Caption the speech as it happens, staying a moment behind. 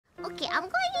Okay, I'm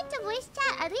going into voice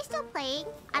chat. Are they still playing?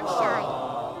 I'm shy.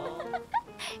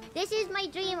 This is my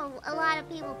dream of a lot of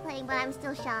people playing, but I'm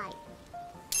still shy.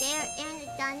 They're in the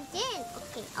dungeon.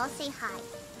 Okay, I'll say hi.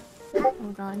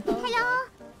 I'm gone. Hello?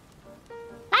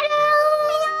 Hello!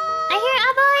 I hear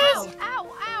a voice! Ow,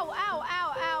 ow, ow,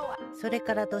 ow, ow. それ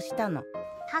からどうしたの?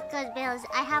 Hakka's bills.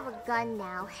 I have a gun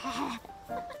now.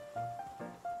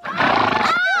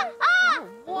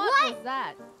 What was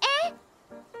that? Eh?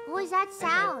 What was that I heard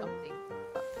sound? something.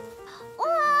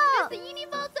 Oh! There's the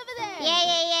universe over there!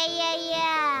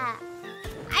 Yeah.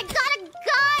 I got a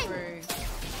gun! True.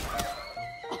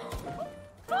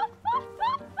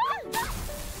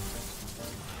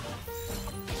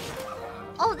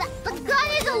 Oh, the gun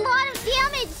is a lot of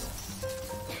damage!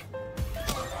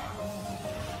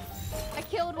 I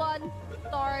killed one.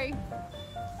 Sorry.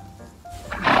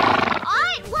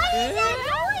 What is that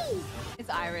noise? It's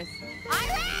IRyS.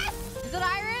 IRyS! Is it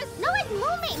IRyS? No, it's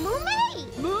Mumei! Mumei!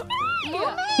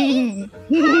 Mumei!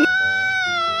 Mumei!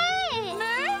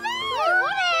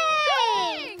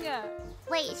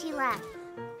 Wait, she left.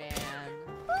 Man.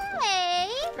 Mumei!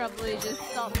 Probably just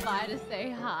stopped by to say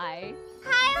hi.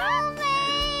 Hi,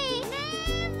 Mumei!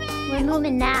 We're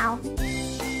moving now.